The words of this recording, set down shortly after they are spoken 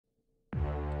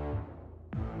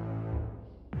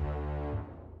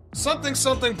Something,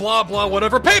 something, blah, blah,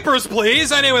 whatever. Papers,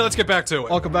 please! Anyway, let's get back to it.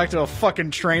 Welcome back to a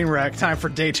fucking train wreck. Time for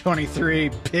day 23,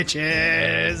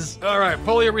 bitches. Alright,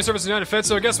 polio resurface United Fed,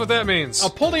 so guess what that means? A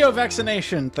polio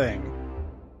vaccination thing.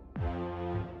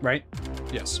 Right?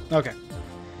 Yes. Okay.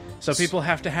 So people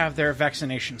have to have their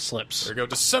vaccination slips. There we go,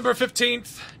 December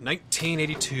 15th,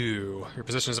 1982. Your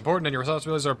position is important and your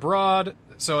responsibilities are broad,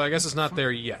 so I guess it's not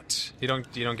there yet. You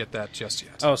don't get that just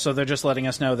yet. Oh, so they're just letting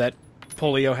us know that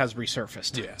polio has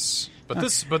resurfaced. Yes. But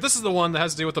this is the one that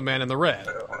has to do with the man in the red.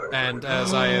 And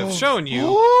as I have shown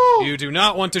you, you do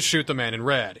not want to shoot the man in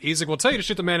red. EZIC will tell you to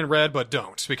shoot the man in red, but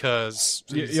don't, because...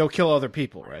 You'll kill other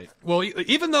people, right? Well,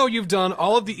 even though you've done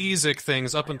all of the EZIC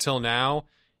things up until now,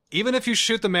 even if you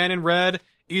shoot the man in red,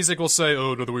 EZIC will say,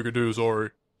 oh, nothing we can do, sorry.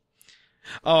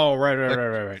 Oh, right.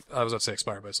 I was about to say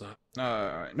expired, but it's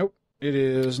not. Nope. It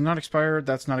is not expired.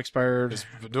 That's not expired. Is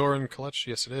Vidorin Kalecha?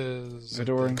 Yes, it is.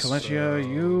 Vidorin Kalecha,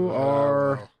 you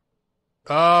are...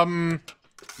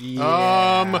 Yeah.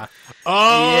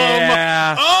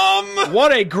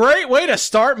 What a great way to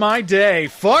start my day.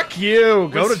 Fuck you.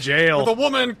 Go to jail. With a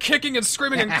woman kicking and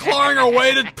screaming and clawing her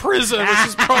way to prison, which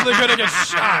is probably gonna get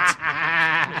shot.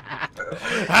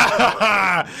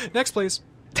 Next, please.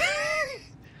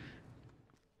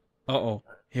 Uh-oh.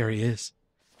 Here he is.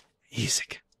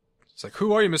 EZIC. It's like,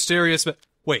 who are you, mysterious...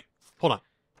 Wait, hold on.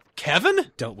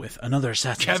 Kevin? Dealt with another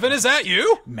assassin. Kevin, is that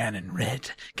you? Man in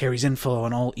red. Carries info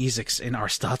on all EZICs in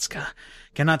Arstatska.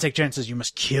 Cannot take chances. You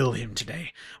must kill him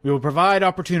today. We will provide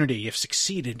opportunity. If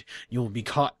succeeded, you will be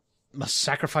caught. Must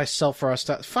sacrifice self for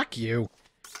Arstatska. Fuck you.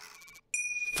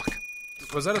 Fuck.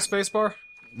 Was that a spacebar?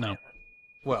 No.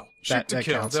 Well, shoot to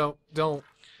kill. Counts. Don't.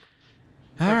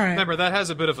 Alright. Remember, that has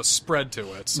a bit of a spread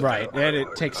to it. So. Right, and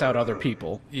it takes out other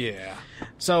people. Yeah.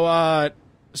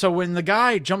 So when the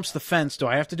guy jumps the fence, do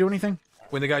I have to do anything?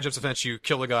 When the guy jumps the fence, you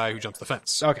kill the guy who jumps the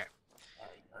fence. Okay.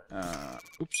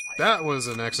 Oops. That was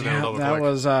an accidental double click. That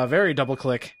was very double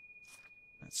click.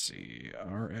 Let's see.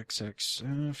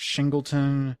 RXXF,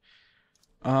 Shingleton,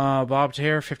 Bob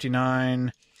Tear,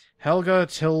 59, Helga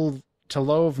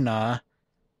Tilovna.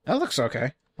 That looks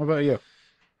okay. What about you?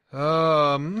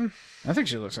 I think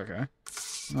she looks okay.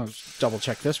 I'll just double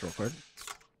check this real quick.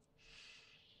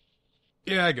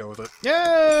 Yeah, I go with it.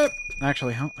 Yeah.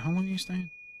 Actually, how long are you staying?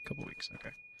 A couple weeks. Okay.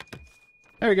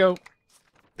 There you go.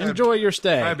 Enjoy your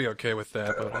stay. I'd be okay with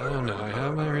that, but oh no, I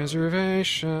have my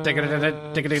reservation.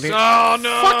 Oh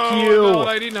no! Fuck you! No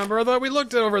ID number. I thought we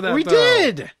looked over that. We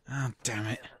did. Oh damn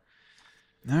it!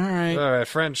 All right. All right,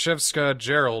 Francesca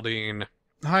Geraldine.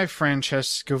 Hi,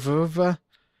 Francesca.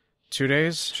 2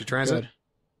 days. She transit?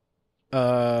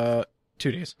 Good.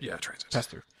 2 days. Yeah, transit. Pass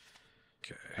through.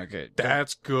 Okay.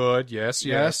 That's good. Yes.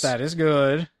 Yes, that is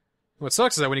good. What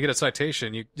sucks is that when you get a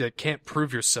citation, you can't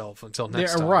prove yourself until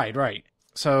next time. Right.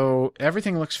 So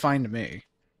everything looks fine to me.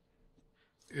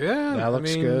 Yeah, that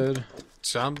looks good.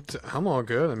 I'm all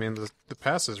good. I mean, the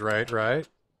pass is right?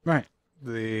 Right.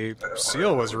 The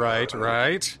seal was right?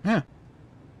 Yeah.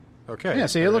 Okay. Yeah,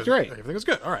 see, it looked great. Everything was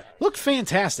good. All right. Looked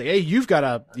fantastic. Hey, you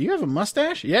have a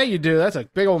mustache? Yeah, you do. That's a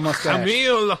big old mustache.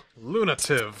 Camille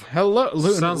Lunative. Hello,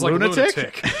 Sounds like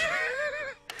lunatic.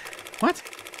 What?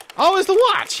 Oh, it's the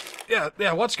watch.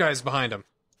 Yeah. Watch guy's behind him.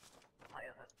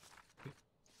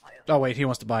 Oh wait, he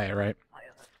wants to buy it, right?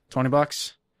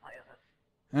 $20.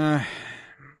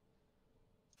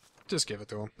 Just give it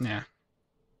to him. Yeah.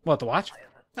 What, the watch?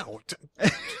 No.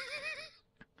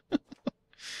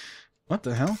 What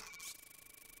the hell?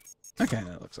 Okay,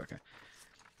 that looks okay.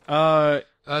 I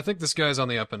think this guy's on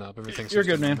the up and up. Everything's You're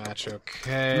good, man. Match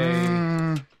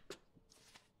okay.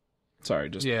 Sorry,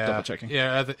 just double checking.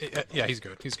 Yeah, he's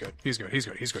good. He's good.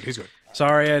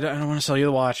 Sorry, I don't want to sell you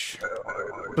the watch.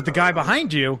 But the guy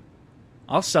behind you,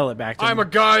 I'll sell it back to him. I'm a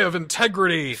guy of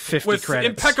integrity 50 with credits.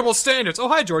 Impeccable standards. Oh,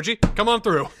 hi, Georgie. Come on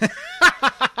through.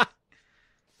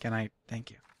 Can I?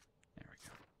 Thank you. There we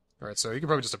go. All right, so you can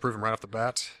probably just approve him right off the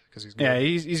bat because he's good. Yeah,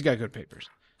 he's got good papers.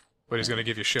 But he's gonna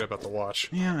give you shit about the watch.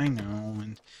 Yeah, I know.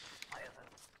 And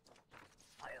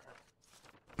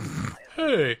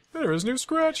hey, there is no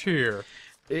scratch here.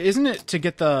 Isn't it to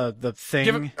get the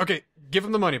thing? Give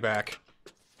him the money back.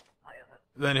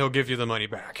 Then he'll give you the money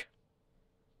back.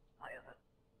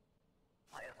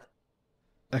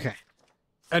 Okay.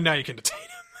 And now you can detain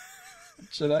him.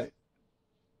 Should I?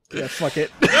 Yeah, fuck it.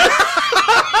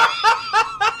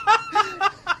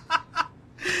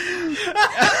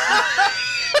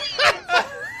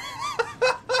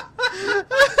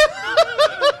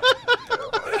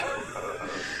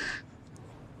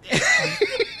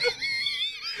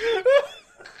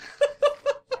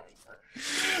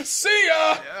 See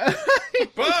ya!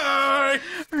 Bye!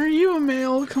 Are you a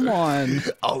male? Come on.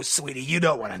 Oh, sweetie, you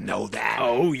don't want to know that.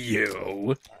 Oh,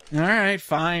 you. All right,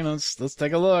 fine. Let's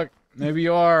take a look. Maybe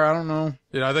you are. I don't know.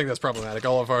 Yeah, I think that's problematic.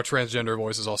 All of our transgender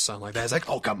voices all sound like that. It's like,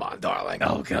 oh, come on, darling.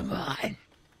 Oh, come on.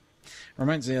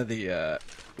 Reminds me of the,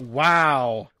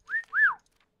 wow.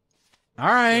 All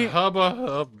right. Hubba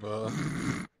hubba.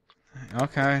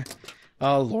 Okay.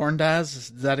 Lorndaz,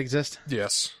 does that exist?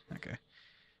 Yes. Okay.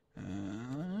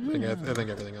 I think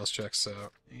everything else checks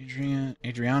out.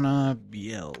 Adriana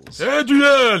Biels.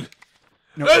 Adrian!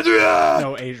 No, Adrian!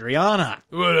 No, Adriana.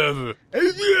 Whatever.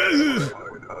 Adrian!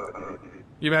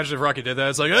 You imagine if Rocky did that?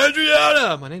 It's like,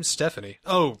 Adriana! My name's Stephanie.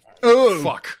 Oh,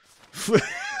 fuck.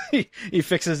 He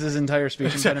fixes his entire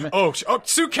speech impediment.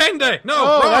 Tsukende! No,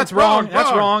 Oh, wrong, that's wrong.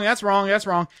 wrong. That's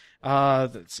wrong.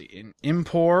 Let's see.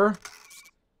 Impor.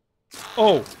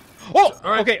 Oh. Oh. All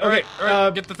right, okay. all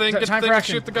right. Get the thing. Get the time thing. for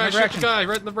action. Shoot the guy. Time for Shoot action. the guy.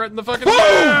 Right in the fucking. Boom!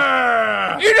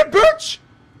 Yeah! Eat it, bitch!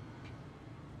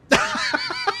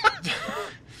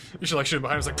 You should like shoot him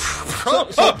behind him.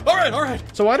 It's like. All right.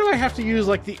 So why do I have to use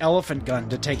like the elephant gun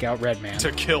to take out Red Man?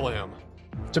 To kill him.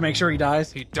 To make sure he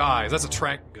dies? He dies. That's a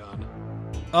trank gun.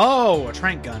 Oh, a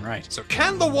trank gun, right. So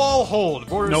can the wall hold?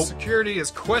 Border Nope. security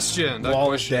is questioned. That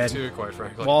Wall is question dead. too, quite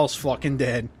frankly. Wall's fucking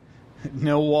dead.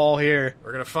 No wall here.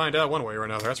 We're gonna find out one way or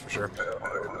another. That's for sure.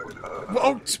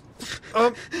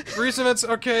 Recent events.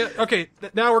 Okay.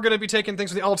 Now we're gonna be taking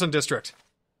things to the Alton district.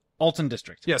 Alton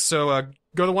District. Yes. So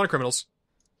go to the wanted criminals.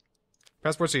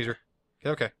 Passport seizure.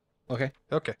 Okay. Okay.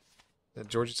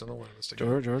 Georgie's on the line list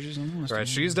again. Georgie's on the list. All right.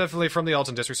 She's definitely from the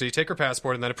Alton district. So you take her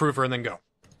passport and then approve her and then go.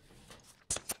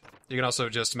 You can also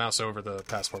just mouse over the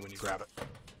passport when you grab it.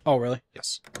 Oh, really?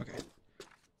 Yes. Okay.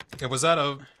 And was that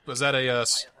a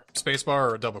space bar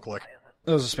or a double click?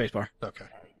 That was a spacebar. Okay.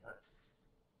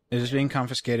 It is being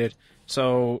confiscated.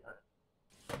 So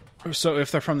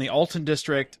if they're from the Alton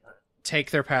District,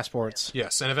 take their passports.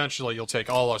 Yes, and eventually you'll take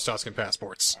all our Stoskin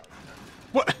passports.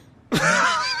 What?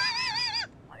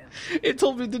 It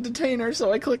told me to detain her,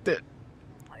 so I clicked it.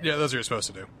 Yeah, that's what you're supposed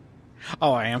to do.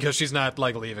 Oh, I am? Because she's not,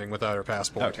 like, leaving without her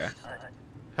passport. Okay.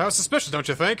 How suspicious, don't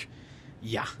you think?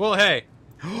 Yeah. Well, hey,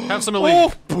 have some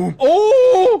elite. Boom.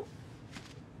 Oh!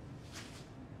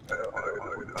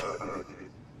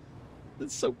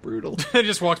 That's so brutal. He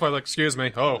just walked by like, excuse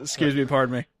me. Oh. Excuse me,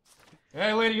 pardon me.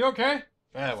 Hey, lady, you okay?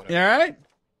 Whatever. You alright?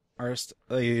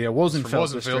 The Wozenfeld From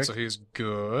Wozenfeld, District. so he's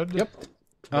good. Yep.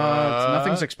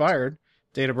 Nothing's expired.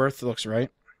 Date of birth looks right.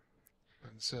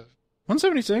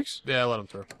 176. Yeah, let him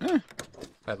through. Eh.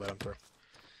 I'd let him through.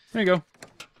 There you go.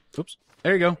 Oops.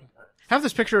 There you go. Have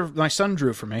this picture of my son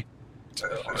drew for me.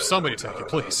 Somebody take it,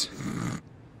 please.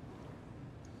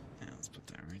 Yeah, let's put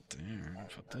that right there.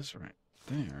 Put this right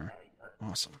there.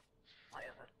 Awesome.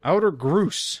 Outer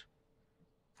Groose.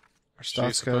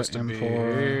 She's supposed to be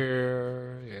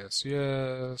here.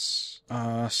 Yes.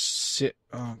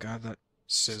 Oh god, that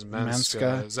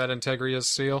Sismanska. Is that Integria's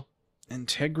seal?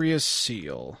 Integria's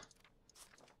seal.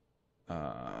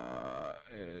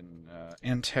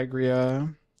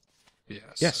 Integria. Yes.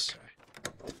 Yes.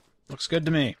 Okay. Looks good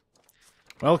to me.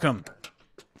 Welcome.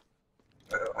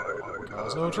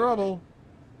 Cause no trouble.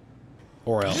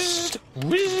 Or else.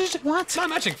 What? Not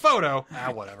matching photo.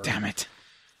 Whatever. Damn it.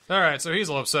 Alright, so he's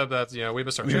a little upset that, we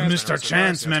missed our We chance. missed our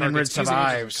chance, men, and Red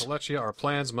survives. Kolechia, our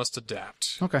plans must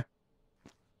adapt. Okay.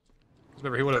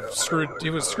 Remember, he would have screwed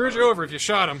you over if you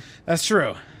shot him. That's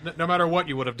true. No matter what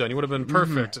you would have done, you would have been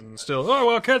perfect and still, oh,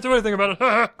 well, can't do anything about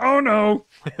it. Oh no!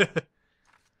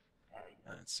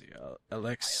 Let's see.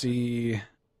 Alexei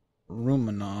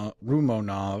Rumonov.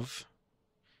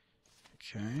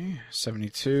 Okay.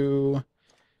 72.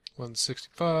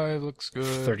 165, looks good.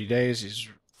 30 days. He's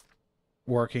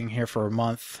working here for a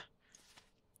month.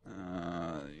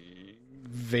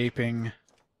 Vaping.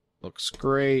 Looks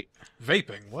great.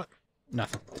 Vaping? What?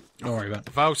 Nothing. Don't worry about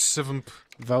it. Vausivimp.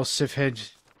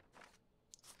 Valsifhead.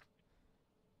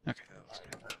 Okay, that looks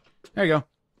good. There you go.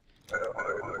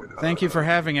 Thank you for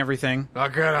having everything. Now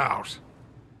get out.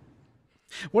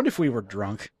 What if we were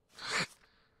drunk?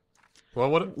 Well,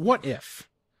 what? What if?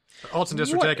 Alton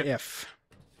District, take it.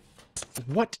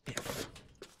 What if?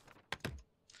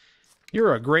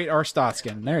 You're a great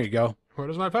Arstotzkin. There you go. Where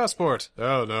is my passport?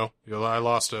 Oh, no. I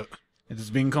lost it. It is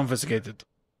being confiscated.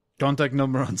 Contact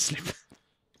number on slip.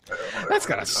 That's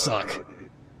gotta suck.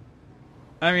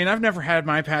 I mean, I've never had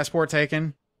my passport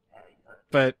taken.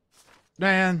 But,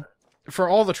 man, for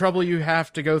all the trouble you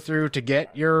have to go through to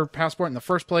get your passport in the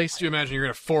first place, Do you imagine you're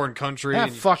in a foreign country? that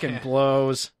and you fucking can't-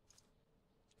 blows.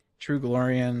 True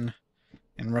Glorian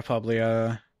in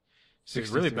Republia. What's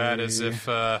really bad is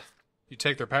 63. if you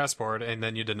take their passport and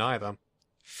then you deny them.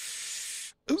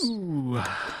 Ooh,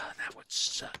 that would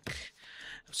suck.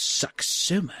 Sucks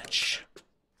so much.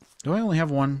 Do I only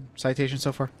have one citation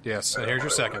so far? Yes, and here's your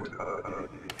second.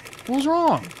 What was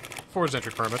wrong? Forged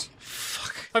entry permit.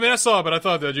 Fuck. I mean, I saw it, but I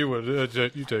thought that you would. You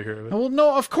take care of it. Well,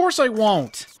 no, of course I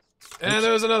won't. And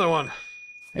there was another one.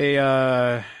 Hey,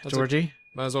 Georgie?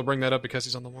 Might as well bring that up because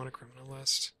he's on the wanted criminal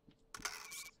list.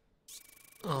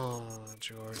 Oh,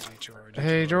 Georgie.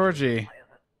 Hey, Georgie.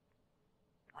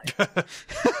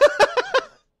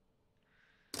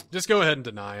 Just go ahead and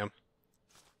deny him.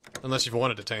 Unless you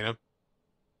want to detain him.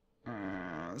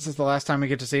 This is the last time we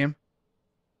get to see him?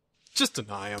 Just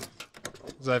deny him.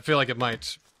 'Cause I feel like it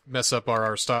might mess up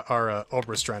our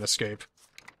Oberstrand escape.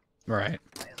 Right.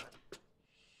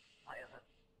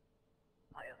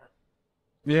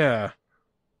 Yeah.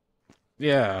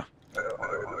 Yeah.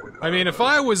 I mean, if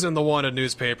I was in the wanted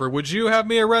newspaper, would you have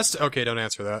me arrested? Okay, don't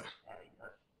answer that.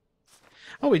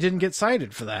 Oh, we didn't get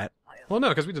cited for that. Well, no,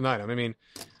 because we denied him. I mean,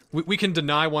 we can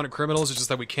deny wanted criminals, it's just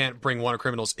that we can't bring wanted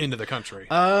criminals into the country.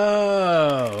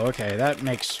 Oh, okay. That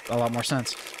makes a lot more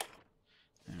sense.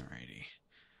 Alrighty.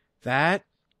 That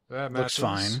looks matches.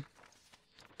 fine.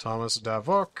 Thomas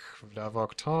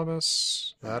Davok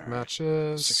Thomas. That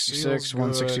matches. 66,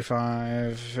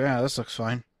 165. Yeah, this looks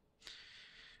fine.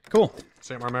 Cool.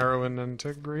 St. Marmero and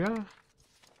Integria?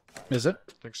 Is it?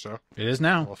 I think so. It is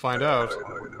now. We'll find out.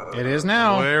 It is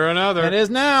now. One way or another. It is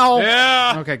now.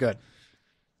 Yeah! Okay, good.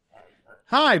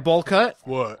 Hi, bowl cut.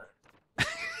 What?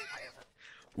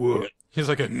 What? He's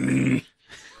like a... Me,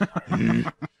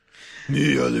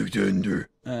 Alexander.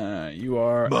 You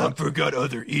are Mom forgot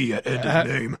other E at end of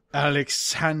name.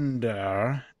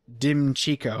 Alexander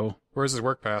Dimchico. Where's his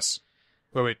work pass?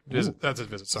 Wait, that's his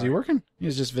visit, Is sorry. he working?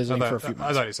 He's just visiting for a few I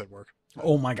months. thought he said work.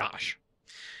 Oh my gosh.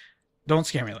 Don't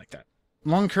scare me like that.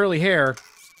 Long curly hair.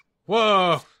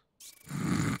 Whoa!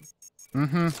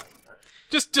 Mm-hmm.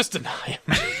 Just deny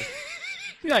him.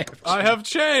 Yeah. I have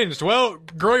changed. Well,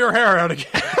 grow your hair out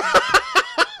again.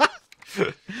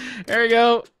 There you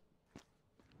go.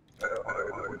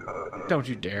 Don't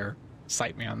you dare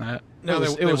cite me on that. No, it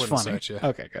was, they it was wouldn't funny. cite you.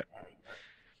 Okay, good.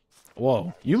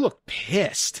 Whoa, you look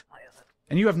pissed.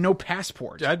 And you have no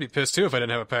passport. I'd be pissed too if I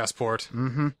didn't have a passport.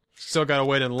 Mm-hmm. Still gotta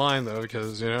wait in line though,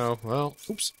 because, you know, well,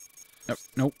 oops.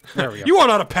 Nope. There we go. You are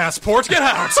not a passport! Get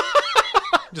out!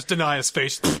 Just deny his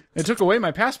face. It took away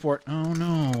my passport. Oh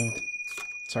no.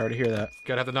 Sorry to hear that.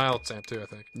 Gotta have the Nile stamp too, I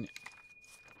think.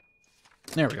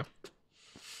 There we go.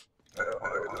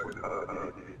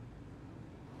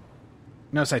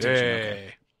 No citation.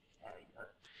 Okay.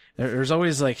 There's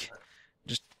always like,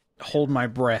 just hold my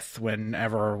breath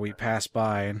whenever we pass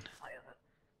by and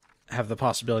have the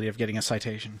possibility of getting a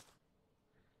citation.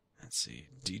 Let's see.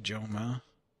 Dijoma,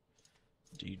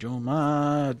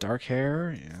 dark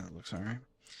hair. Yeah, that looks alright.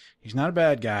 He's not a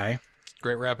bad guy.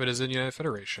 Great Rapid is in United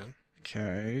Federation.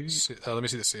 Okay. Let me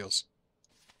see the seals.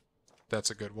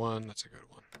 That's a good one. That's a good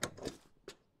one.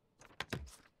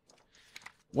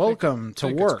 Welcome to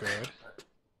work. Okay.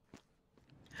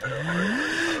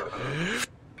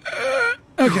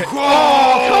 Oh, come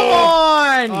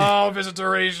on! Oh,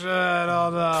 visitation. Oh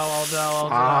no,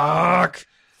 Fuck.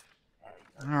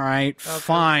 Alright,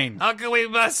 fine. How can we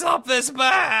mess up this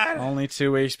bad? Only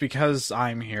 2 weeks because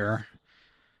I'm here.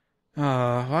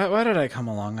 Why did I come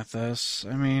along with this?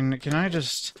 I mean, can I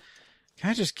just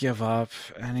give up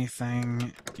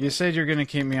anything? You said you're gonna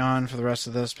keep me on for the rest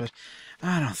of this, but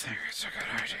I don't think it's a good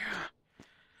idea.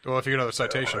 Well, if you get another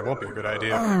citation, it won't be a good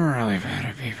idea. I'm really bad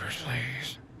at papers,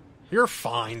 please. You're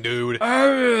fine, dude.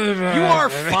 I'm really bad. You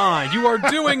are fine. You are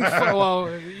doing well.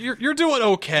 You're doing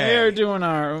okay. You're doing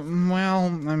well.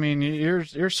 I mean,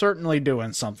 you're certainly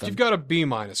doing something. You've got a B-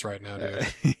 right now,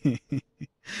 dude.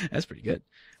 That's pretty good.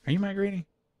 Are you migrating?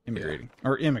 Immigrating. Yeah.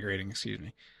 Or immigrating, excuse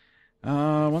me.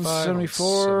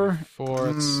 174.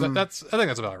 174. That's. I think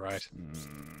that's about right.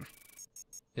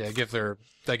 Yeah, give the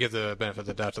benefit of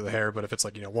the doubt to the hair, but if it's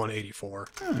like 184,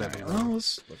 that'd be wrong. Well,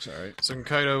 this looks alright.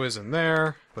 Sunkaido is in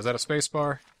there. Was that a space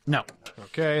bar? No.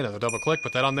 Okay, another double click.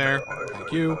 Put that on there.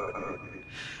 Thank you.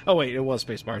 Oh wait, it was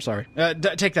spacebar. Sorry.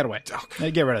 Take that away.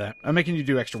 Okay. Get rid of that. I'm making you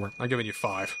do extra work. I'm giving you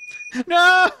 5.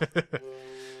 No.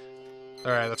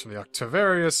 All right, that's from the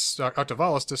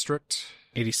Octavalis district.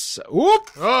 87. Whoop.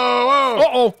 Oh, whoa!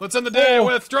 Uh-oh. Let's end the day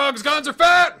with drugs, guns, or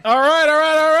fat. All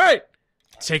right.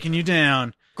 Taking you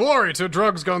down. Glory to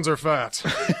drugs, guns, or fat.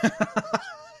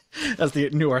 That's the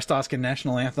new Arstotzkan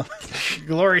national anthem.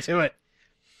 Glory to it.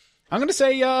 I'm gonna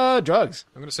say drugs.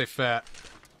 I'm gonna say fat.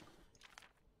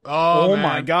 Oh man.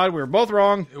 My God, we were both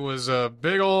wrong. It was a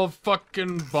big old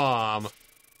fucking bomb.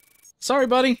 Sorry,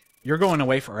 buddy. You're going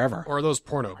away forever. Or those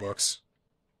porno books.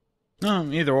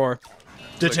 Either or.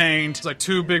 Detained. It's like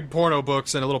 2 big porno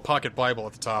books and a little pocket Bible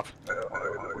at the top.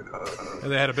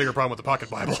 And they had a bigger problem with the pocket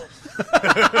Bible.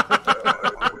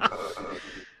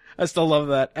 I still love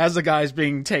that. As the guy's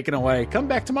being taken away, come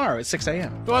back tomorrow at 6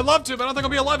 a.m. Well, I'd love to, but I don't think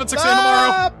I'll be alive at 6 a.m.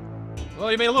 tomorrow.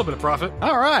 Well, you made a little bit of profit.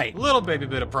 All right. Little baby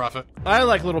bit of profit. I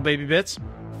like little baby bits.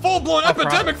 Full-blown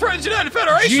epidemic for the United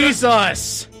Federation!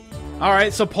 Jesus! All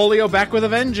right, so polio back with a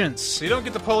vengeance. So you don't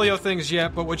get the polio things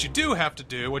yet, but what you do have to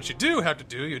do, What you have to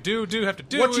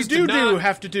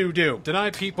do. deny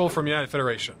people from United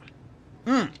Federation.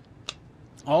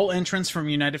 All entrants from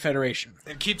United Federation.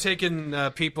 And keep taking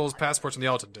people's passports in the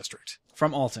Alton district.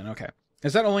 From Alton, okay.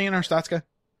 Is that only in Arstotzka?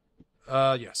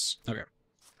 Yes. Okay.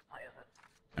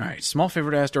 All right, small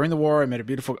favor to ask. During the war, I made a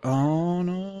beautiful... Oh,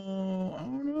 no. I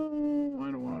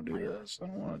don't want to do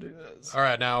this. All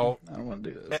right, now... I don't want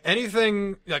to do this.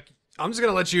 Anything... like, I'm just going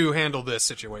to let you handle this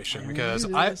situation, because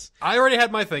do I this. already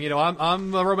had my thing. You know,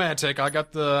 I'm a romantic. I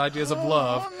got the ideas of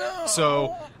love. no.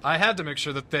 So I had to make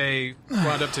sure that they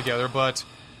wound up together, but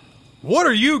what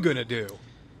are you going to do?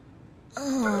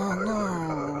 Oh,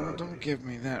 no. Don't give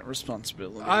me that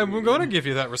responsibility. I'm going to give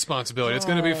you that responsibility. It's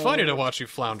going to be funny to watch you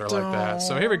flounder like that.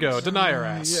 So here we go. Deny her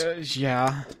ass.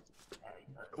 Yeah.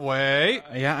 Wait.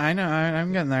 Yeah, I know.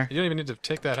 I'm getting there. You don't even need to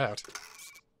take that out.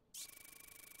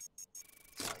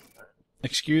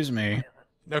 Excuse me.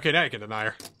 Okay, now you can deny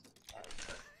her.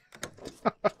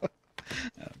 I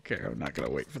don't care. I'm not going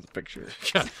to wait for the picture.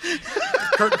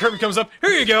 Curtain comes up.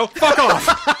 Here you go. Fuck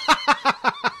off.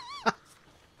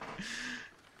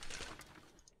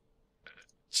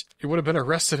 You would have been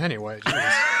arrested anyway.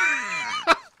 Jeez.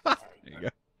 There you go.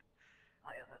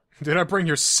 Did I bring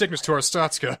your sickness to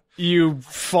Arstotzka? You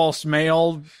false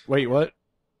mail. Wait, what?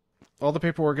 All the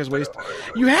paperwork is wasted.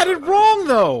 You had it wrong,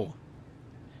 though.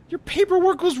 Your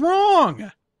paperwork was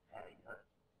wrong.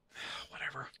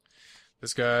 Whatever.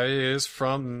 This guy is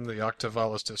from the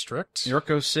Octavalis district.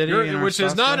 Yorko City, in which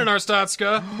is not in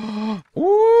Arstotzka.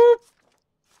 Whoop.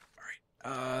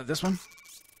 All right. This one.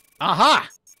 Aha!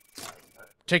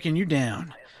 Taking you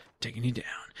down. Taking you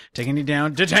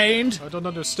down. Detained. I don't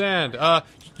understand.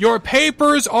 Your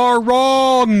papers are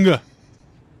wrong.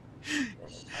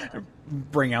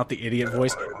 Bring out the idiot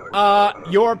voice.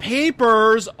 Your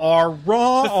papers are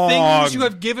wrong. The things you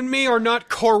have given me are not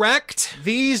correct.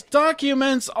 These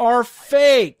documents are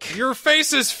fake. Your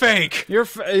face is fake.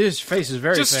 His face is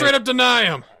very Just fake. straight up deny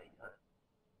him.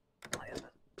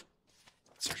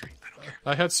 Surgery. I don't care.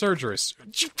 I had surgeries.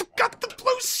 You forgot the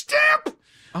blue stamp.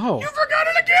 Oh. You forgot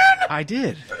it again. I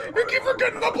did. You keep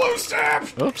forgetting the blue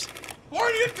stamp. Oops.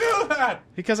 Why do you do that?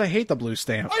 Because I hate the blue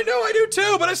stamp. I know I do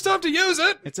too, but I still have to use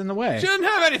it. It's in the way. She didn't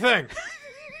have anything.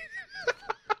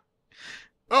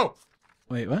 Oh.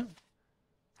 Wait, what?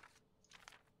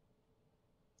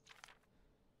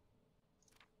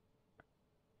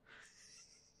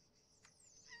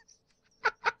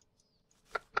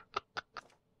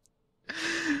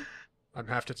 I'm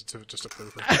half tempted to just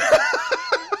approve her.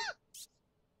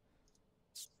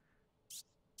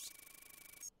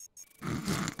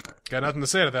 Got nothing to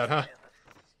say to that, huh?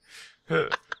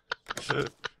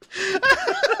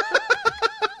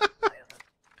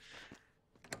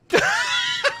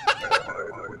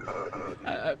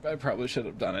 I probably should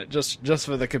have done it just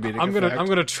for the comedic I'm effect.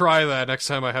 gonna try that next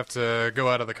time I have to go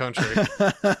out of the country.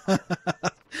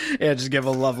 Yeah, just give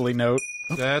a lovely note.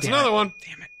 That's Damn another it. one.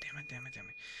 Damn it.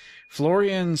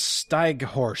 Florian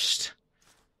Steighorst.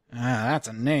 That's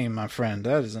a name, my friend.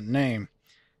 That is a name.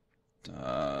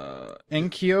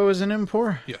 Enkyo is an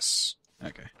import? Yes.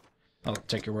 Okay. I'll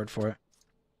take your word for it.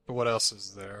 But what else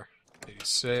is there?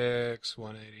 86,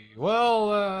 180. Well,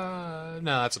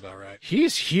 no, that's about right.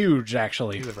 He's huge,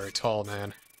 actually. He's a very tall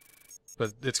man.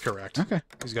 But it's correct. Okay.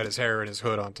 He's got his hair and his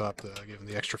hood on top to give him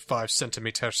the extra 5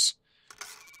 centimeters.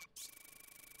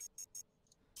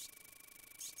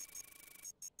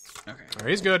 Okay. All right,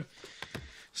 he's good.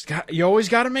 You always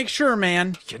got to make sure,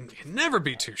 man. You can never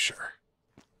be too sure.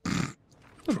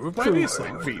 Approved by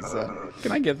Visa. Visa.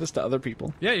 Can I give this to other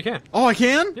people? Yeah, you can. Oh, I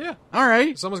can? Yeah. All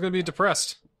right. Someone's gonna be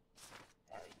depressed.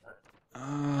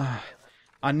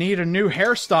 I need a new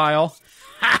hairstyle.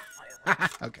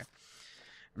 Okay.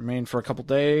 Remain for a couple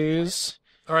days.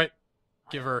 All right,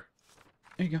 give her.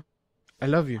 There you go. I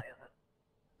love you.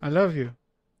 I love you.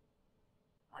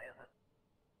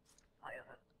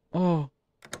 Oh.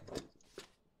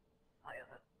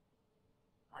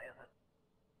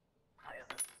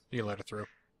 You can let her through.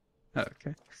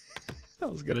 Okay. I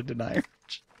was gonna deny her.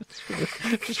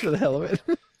 Just for the hell of it.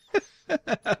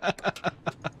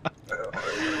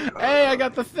 Hey, I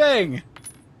got the thing!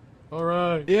 All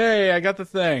right. Yay, I got the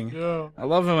thing. Yeah, I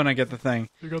love it when I get the thing.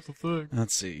 you got the thing.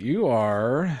 Let's see, you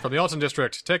are... From the Alton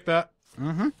district. Take that.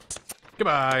 Mm-hmm.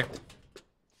 Goodbye.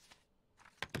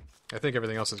 I think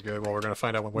everything else is good. Well, we're going to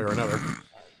find out one way or another.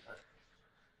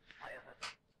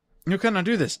 You cannot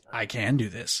do this. I can do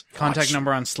this. Contact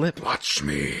number on slip. Watch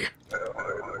me.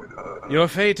 Your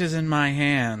fate is in my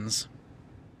hands.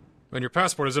 When your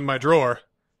passport is in my drawer.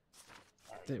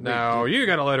 Now, you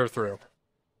got to let her through.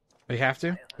 We have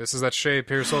to? This is that Shay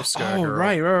Piersovska Oh, girl.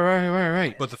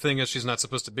 right. But the thing is, she's not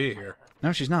supposed to be here.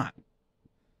 No, she's not.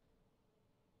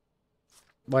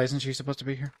 Why isn't she supposed to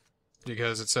be here?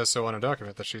 Because it says so on a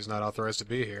document that she's not authorized to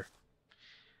be here.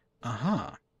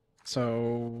 Uh-huh.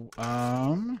 So,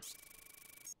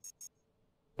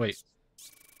 wait.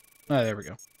 Oh, there we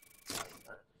go.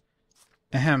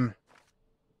 Ahem.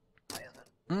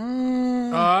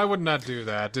 I would not do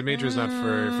that. Dimitri's not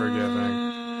very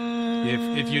forgiving.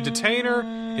 If you detain her,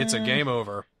 it's a game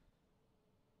over.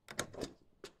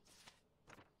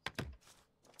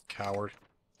 Coward.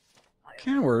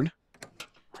 Coward?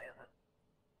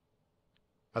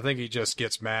 I think he just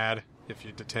gets mad if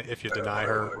you deny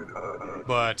her,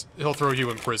 but he'll throw you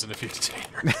in prison if you detain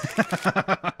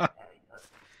her.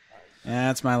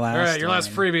 That's my last. All right, your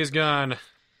last line. freebie is gone.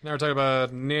 Now we're talking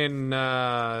about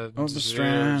Nina.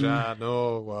 Obestrand.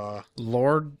 No,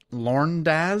 Lord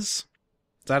Lorndaz? Is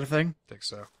that a thing? I think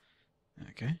so.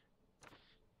 Okay.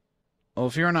 Well,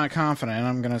 if you're not confident,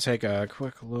 I'm going to take a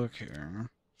quick look here.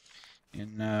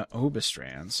 In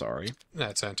Obestrand, sorry.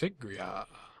 That's Antigria.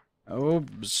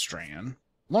 Obestrand.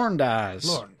 Lorndaz.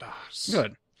 Lorndaz.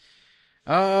 Good.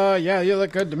 Yeah, you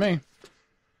look good to me.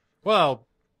 Well,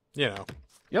 you know.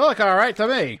 You look alright to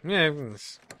me. Yeah,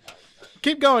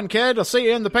 Keep going, kid. I'll see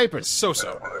you in the papers.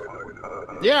 so-so.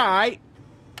 Yeah,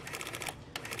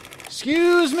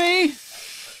 Excuse me?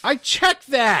 I checked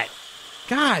that.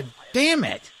 God damn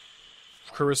it.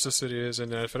 Carissa City is in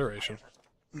the United Federation.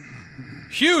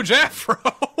 Huge afro!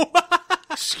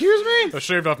 Excuse me? I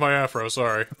shaved off my afro,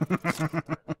 sorry.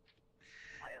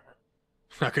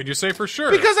 How could you say for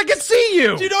sure? Because I can see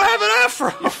you! You don't have an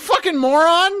afro! You fucking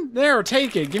moron! There,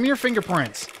 take it. Give me your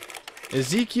fingerprints.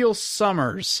 Ezekiel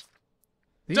Summers.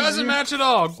 These Doesn't are- match at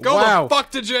all. Go Wow. the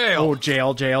fuck to jail. Oh,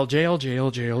 jail.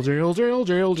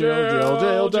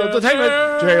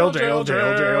 Detainment.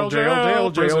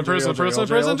 Jail.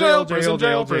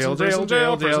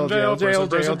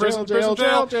 Prison, jail, prison,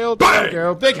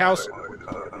 jail. Big house.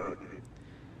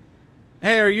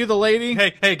 Hey, are you the lady?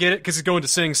 Hey, get it? Because he's going to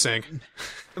Sing Sing.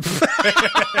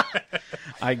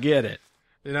 I get it.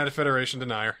 United Federation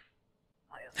denier.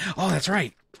 Oh, that's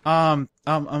right.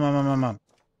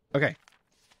 Okay.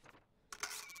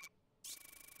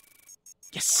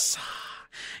 Yes.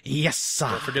 Yes, sir.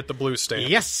 Don't forget the blue stamp.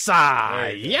 Yes, sir.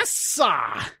 There you go. Yes,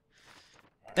 sir.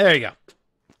 There you go.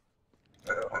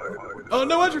 Oh,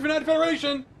 no entry for United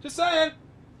Federation. Just saying.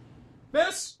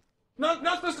 Miss, not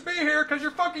supposed to be here because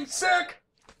you're fucking sick.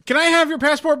 Can I have your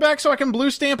passport back so I can blue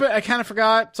stamp it? I kind of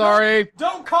forgot. Sorry.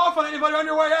 Don't cough on anybody on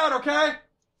your way out, okay?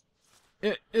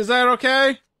 Is that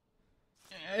okay?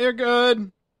 You're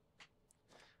good.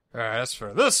 As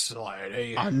for this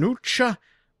lady... Anucha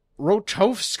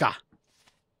Rotovska.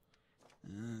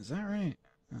 Is that right?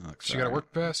 Oh, She got a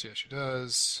work pass? Yeah, she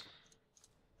does.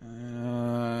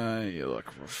 You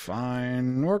look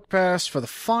fine. Work pass for the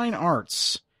fine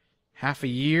arts. Half a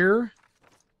year.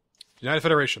 United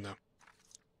Federation, though.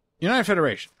 United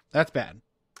Federation. That's bad.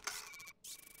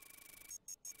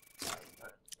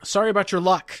 Sorry about your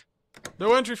luck.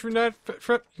 No entry for United...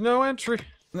 No entry.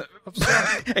 I'm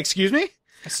sorry. Excuse me?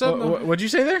 I said no... What'd you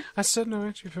say there? I said no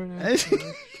entry for United I said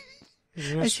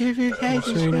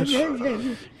You're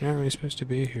not really supposed to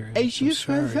be here. I'm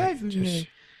sorry. Just...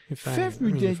 If I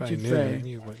knew that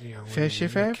you would, you know,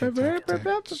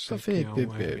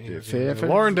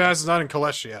 Lauren Daz is not in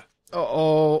Kaleshia.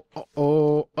 Uh-oh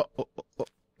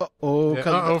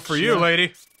For you,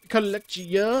 lady.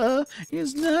 Kalechia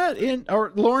is not in,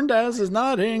 or Lorndaz is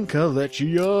not in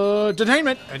Kalechia.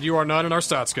 Detainment! And you are not in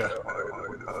Arstatska.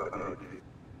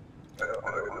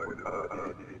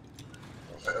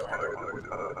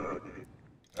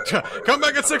 Come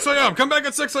back at 6 a.m. Come back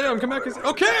at 6 a.m. Come back at...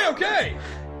 Okay!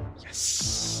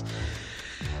 Yes!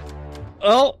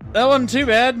 Well, that wasn't too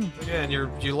bad. Again,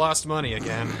 you lost money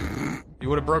again. You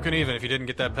would have broken even if you didn't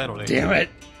get that penalty. Damn it.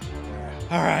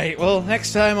 Alright, well,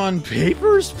 next time on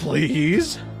Papers,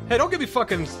 please. Hey, don't give me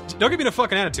a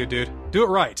fucking attitude, dude. Do it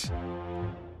right.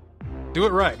 Do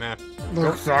it right, man.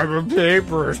 Next time on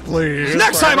Papers, please.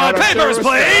 Next time on Papers,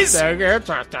 please!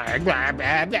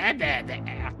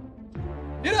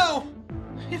 You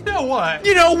know what?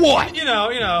 You know what? You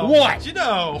know. What? You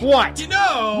know. What? You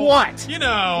know. What? You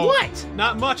know. What?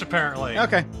 Not much, apparently.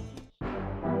 Okay.